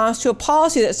in response to a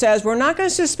policy that says we're not going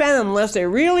to suspend them unless they're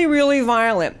really, really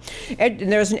violent.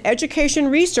 And there's an education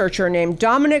researcher named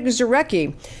Dominic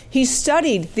Zarecki. He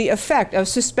studied the effect of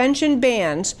suspension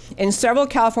bans in several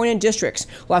California districts,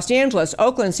 Los Angeles,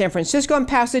 Oakland, San Francisco, and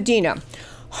Pasadena.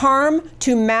 Harm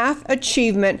to math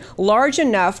achievement large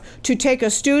enough to take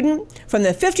a student from the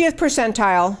 50th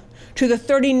percentile to the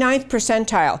 39th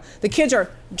percentile. The kids are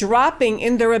dropping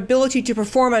in their ability to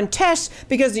perform on tests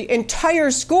because the entire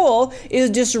school is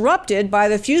disrupted by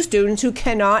the few students who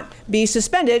cannot be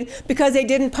suspended because they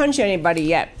didn't punch anybody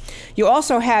yet. You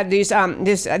also had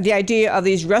the idea of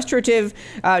these restorative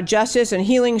justice and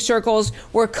healing circles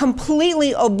were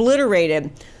completely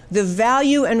obliterated. The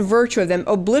value and virtue of them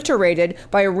obliterated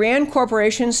by a Rand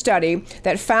Corporation study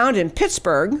that found in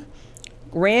Pittsburgh,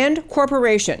 Rand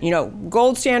Corporation,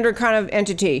 gold standard kind of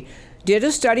entity, did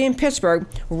a study in Pittsburgh.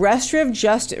 Restorative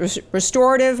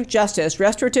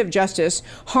justice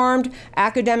harmed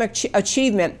academic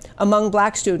achievement among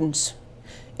black students.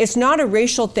 It's not a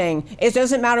racial thing. It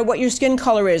doesn't matter what your skin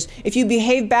color is. If you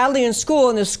behave badly in school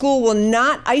and the school will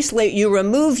not isolate you,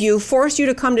 remove you, force you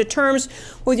to come to terms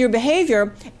with your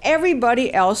behavior,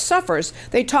 everybody else suffers.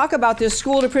 They talk about this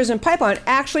school to prison pipeline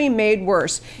actually made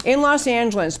worse. In Los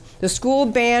Angeles, the school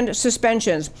banned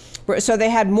suspensions. So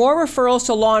they had more referrals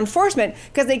to law enforcement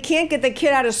because they can't get the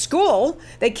kid out of school.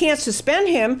 They can't suspend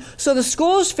him. So the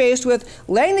school is faced with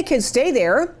letting the kid stay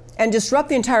there and disrupt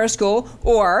the entire school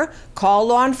or call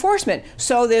law enforcement.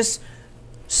 So this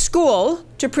school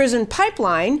to prison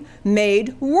pipeline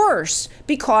made worse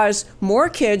because more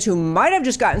kids who might have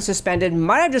just gotten suspended,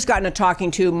 might have just gotten a talking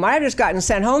to, might have just gotten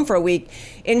sent home for a week,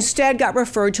 instead got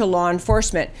referred to law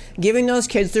enforcement, giving those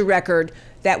kids the record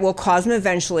that will cause them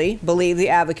eventually, believe the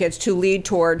advocates, to lead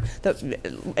toward the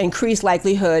increased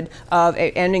likelihood of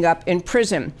ending up in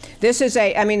prison. This is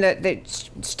the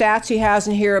stats he has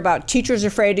in here about teachers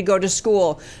afraid to go to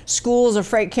school, schools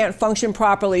afraid can't function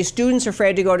properly, students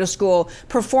afraid to go to school,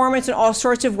 performance in all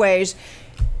sorts of ways.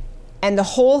 And the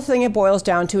whole thing it boils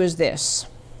down to is this.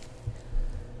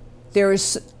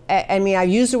 I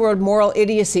use the word moral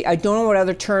idiocy. I don't know what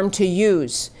other term to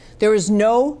use. There is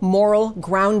no moral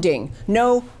grounding,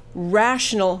 no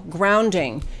rational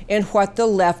grounding in what the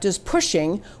left is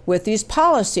pushing with these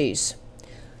policies.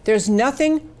 There's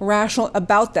nothing rational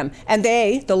about them. And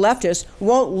the leftists,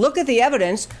 won't look at the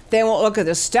evidence. They won't look at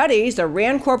the studies, the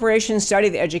Rand Corporation study,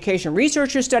 the education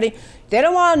researcher study. They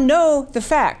don't want to know the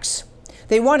facts.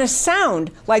 They want to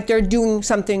sound like they're doing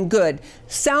something good,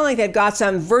 sound like they've got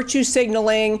some virtue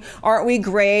signaling. Aren't we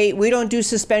great? We don't do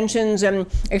suspensions and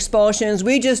expulsions.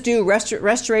 We just do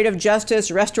restorative justice.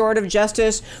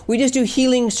 We just do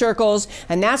healing circles,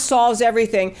 and that solves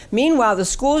everything. Meanwhile, the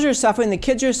schools are suffering, the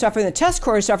kids are suffering, the test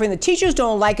scores are suffering, the teachers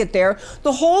don't like it there.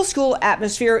 The whole school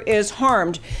atmosphere is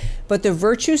harmed. But the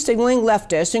virtue signaling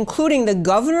leftists, including the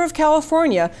governor of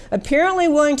California, apparently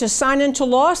willing to sign into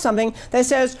law something that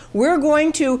says we're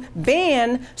going to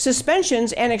ban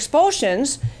suspensions and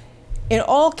expulsions in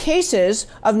all cases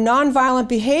of nonviolent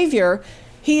behavior.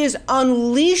 He is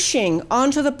unleashing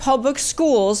onto the public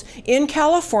schools in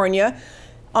California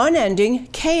unending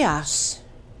chaos.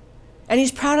 And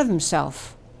he's proud of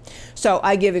himself. So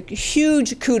I give a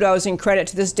huge kudos and credit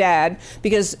to this dad,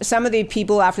 because some of the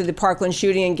people after the Parkland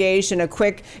shooting engaged in a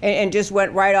quick and just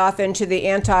went right off into the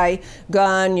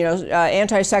anti-gun,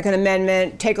 anti-Second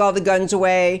Amendment, take all the guns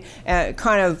away,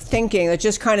 kind of thinking that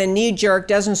just kind of knee-jerk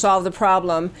doesn't solve the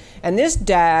problem. And this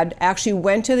dad actually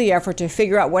went to the effort to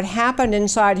figure out what happened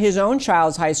inside his own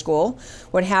child's high school,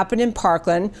 what happened in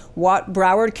Parkland, what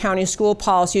Broward County school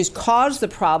policies caused the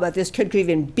problem that this kid could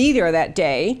even be there that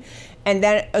day. And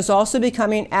then is also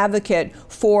becoming an advocate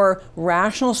for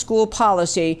rational school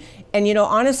policy. And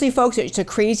honestly, folks, it's a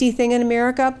crazy thing in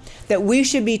America that we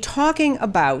should be talking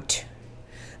about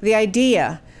the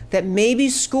idea that maybe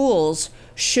schools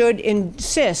should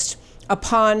insist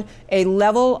upon a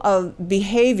level of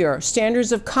behavior,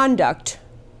 standards of conduct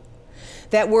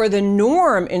that were the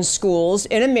norm in schools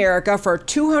in America for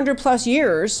 200 plus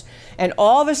years. And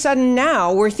all of a sudden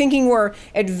now we're thinking we're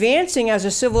advancing as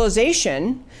a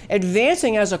civilization,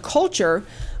 advancing as a culture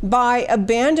by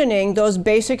abandoning those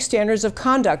basic standards of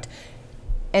conduct.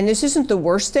 And this isn't the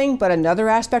worst thing, but another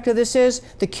aspect of this is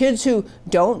the kids who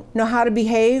don't know how to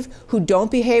behave, who don't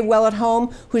behave well at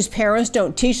home, whose parents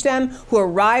don't teach them, who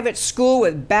arrive at school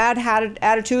with bad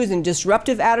attitudes and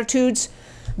disruptive attitudes.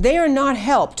 They are not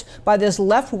helped by this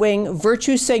left-wing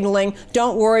virtue signaling,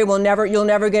 don't worry, you'll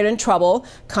never get in trouble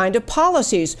kind of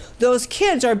policies. Those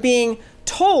kids are being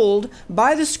told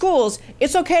by the schools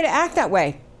it's okay to act that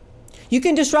way. You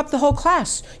can disrupt the whole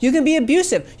class. You can be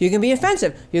abusive. You can be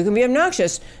offensive. You can be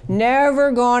obnoxious.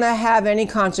 Never gonna have any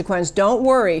consequence. Don't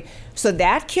worry. So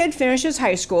that kid finishes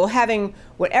high school having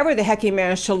whatever the heck he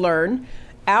managed to learn,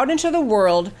 out into the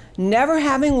world, never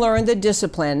having learned the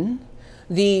discipline,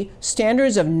 the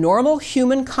standards of normal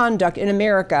human conduct in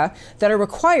America that are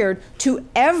required to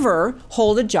ever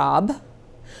hold a job,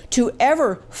 to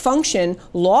ever function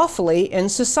lawfully in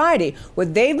society.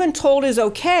 What they've been told is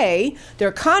okay,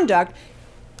 their conduct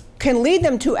can lead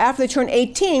them to, after they turn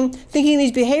 18, thinking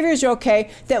these behaviors are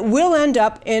okay, that will end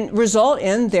up result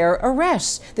in their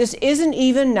arrests. This isn't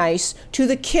even nice to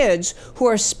the kids who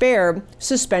are spared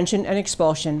suspension and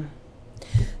expulsion.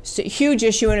 It's a huge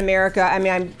issue in America. I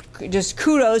mean, I'm just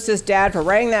kudos to this dad for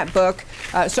writing that book.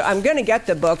 So I'm going to get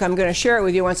the book. I'm going to share it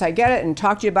with you once I get it and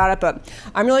talk to you about it. But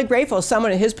I'm really grateful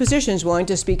someone in his position is willing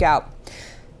to speak out.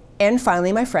 And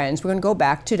finally, my friends, we're going to go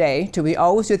back today, to we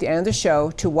always do at the end of the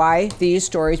show, to why these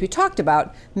stories we talked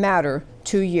about matter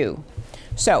to you.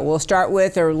 So we'll start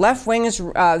with the left wing.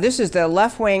 This is the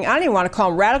left wing. I don't even want to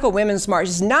call them radical women's march.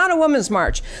 It's not a women's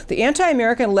march. The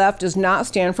anti-American left does not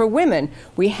stand for women.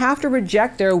 We have to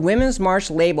reject their women's march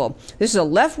label. This is a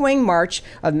left-wing march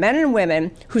of men and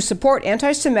women who support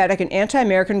anti-Semitic and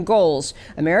anti-American goals.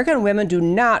 American women do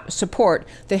not support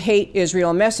the hate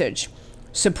Israel message.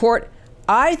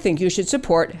 I think you should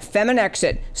support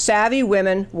Feminexit, savvy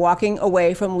women walking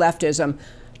away from leftism.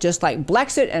 Just like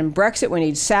Blexit and Brexit, we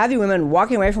need savvy women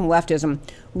walking away from leftism.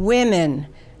 Women,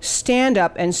 stand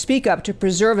up and speak up to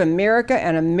preserve America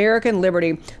and American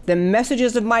liberty. The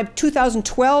messages of my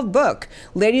 2012 book,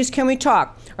 Ladies, Can We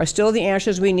Talk, are still the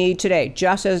answers we need today,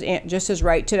 just as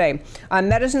right today. On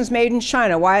medicines made in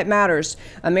China, why it matters.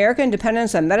 American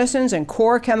dependence on medicines and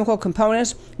core chemical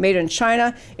components made in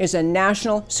China is a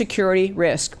national security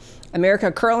risk.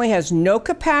 America currently has no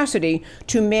capacity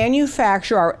to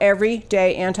manufacture our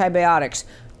everyday antibiotics.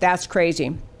 That's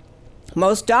crazy.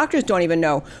 Most doctors don't even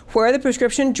know where the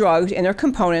prescription drugs and their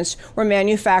components were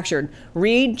manufactured.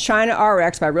 Read China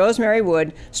RX by Rosemary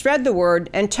Wood, spread the word,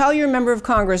 and tell your member of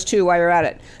Congress, too, while you're at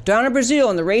it. Donna Brazile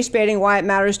and the race baiting, why it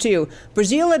matters to you.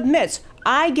 Brazile admits,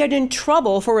 I get in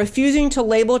trouble for refusing to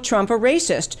label Trump a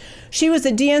racist. She was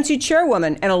the DNC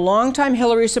chairwoman and a longtime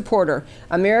Hillary supporter.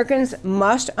 Americans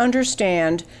must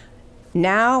understand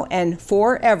now and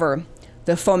forever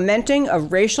the fomenting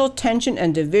of racial tension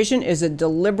and division is a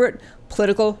deliberate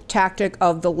political tactic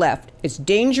of the left. It's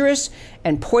dangerous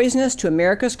and poisonous to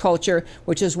America's culture,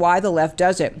 which is why the left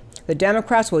does it. The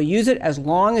Democrats will use it as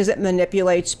long as it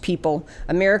manipulates people.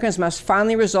 Americans must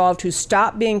finally resolve to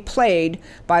stop being played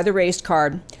by the race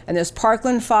card. And this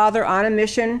Parkland father on a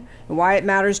mission, and why it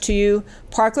matters to you,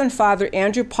 Parkland father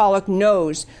Andrew Pollock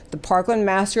knows the Parkland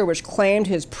massacre, which claimed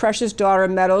his precious daughter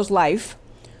Meadows' life,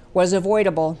 was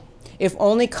avoidable if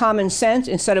only common sense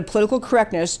instead of political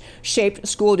correctness shaped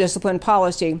school discipline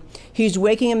policy. He's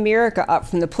waking America up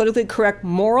from the politically correct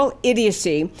moral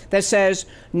idiocy that says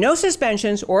no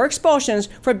suspensions or expulsions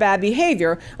for bad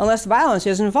behavior unless violence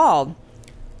is involved.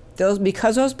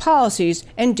 Because those policies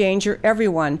endanger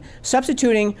everyone.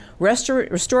 Substituting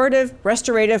restorative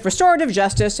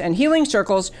justice and healing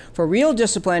circles for real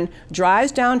discipline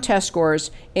drives down test scores,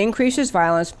 increases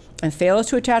violence, and fails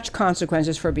to attach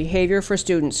consequences for behavior for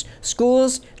students.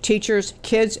 Schools, teachers,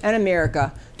 kids, and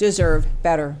America deserve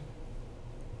better.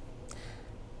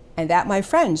 And that, my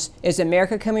friends, is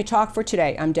America Can We Talk for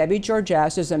today. I'm Debbie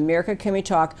Georgatos. This is America Can We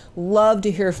Talk. Love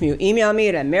to hear from you. Email me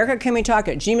at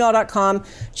americacanwetalk@gmail.com.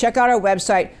 Check out our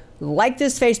website. Like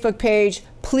this Facebook page.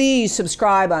 Please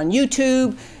subscribe on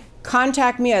YouTube.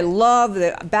 Contact me. I love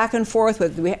the back and forth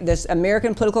with this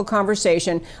American political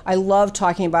conversation. I love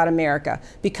talking about America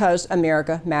because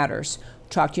America matters.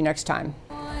 Talk to you next time.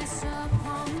 Voice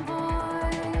upon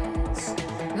voice,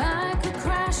 like a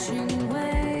crashing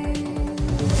wave.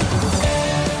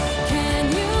 Can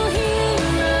you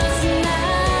hear us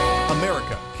now?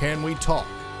 America Can We Talk?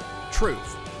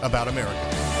 Truth about America.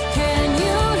 Can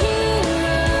you